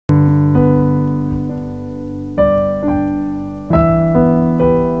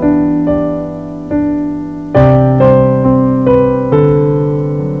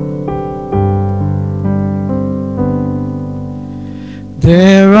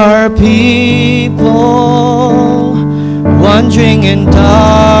are people wandering in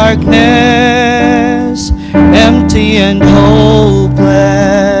darkness, empty and hopeless,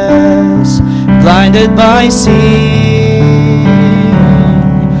 blinded by sin,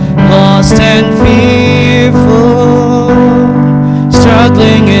 lost and fearful,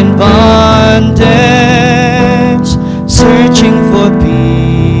 struggling in bondage, searching for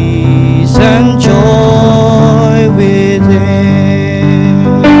peace and joy within.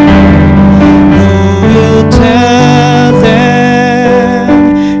 Who will tell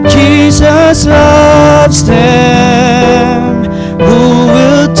them Jesus loves them? Who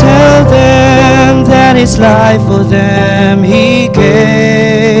will tell them that His life for them He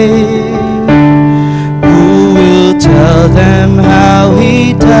gave? Who will tell them how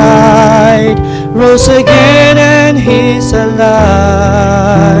He died, rose again, and He's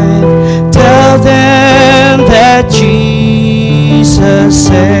alive? Tell them that Jesus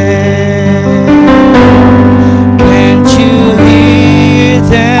said. Can't you hear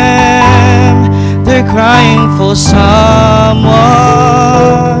them? They're crying for someone.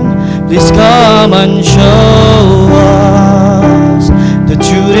 Please come and show us the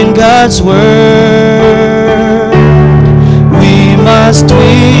truth in God's word. We must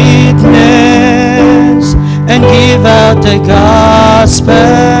witness and give out the gospel.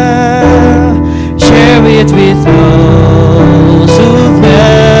 Share it with those who've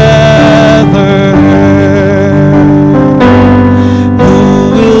never heard.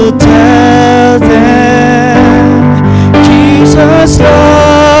 Who will tell them Jesus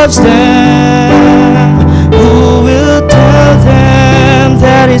loves them? Who will tell them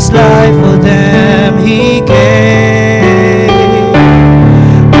that His life for them He gave?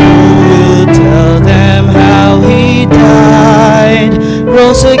 Who will tell them how He died,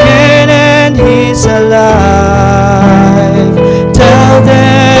 rose again, and He's alive? Tell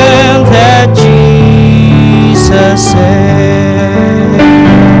them that Jesus says.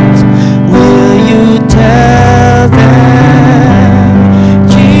 Will you tell them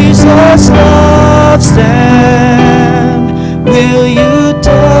Jesus loves them? Will you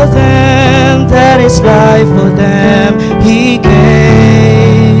tell them that His life for them He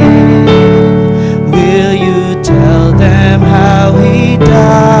gave? Will you tell them how He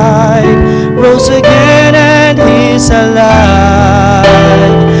died, rose again, and He's alive?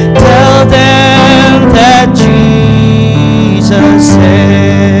 Tell them that Jesus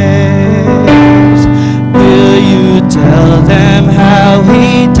saves. Will you tell them how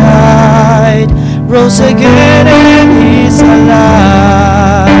He died, rose again, and He's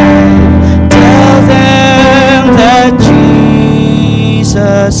alive? Tell them that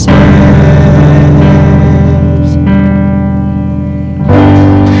Jesus saves.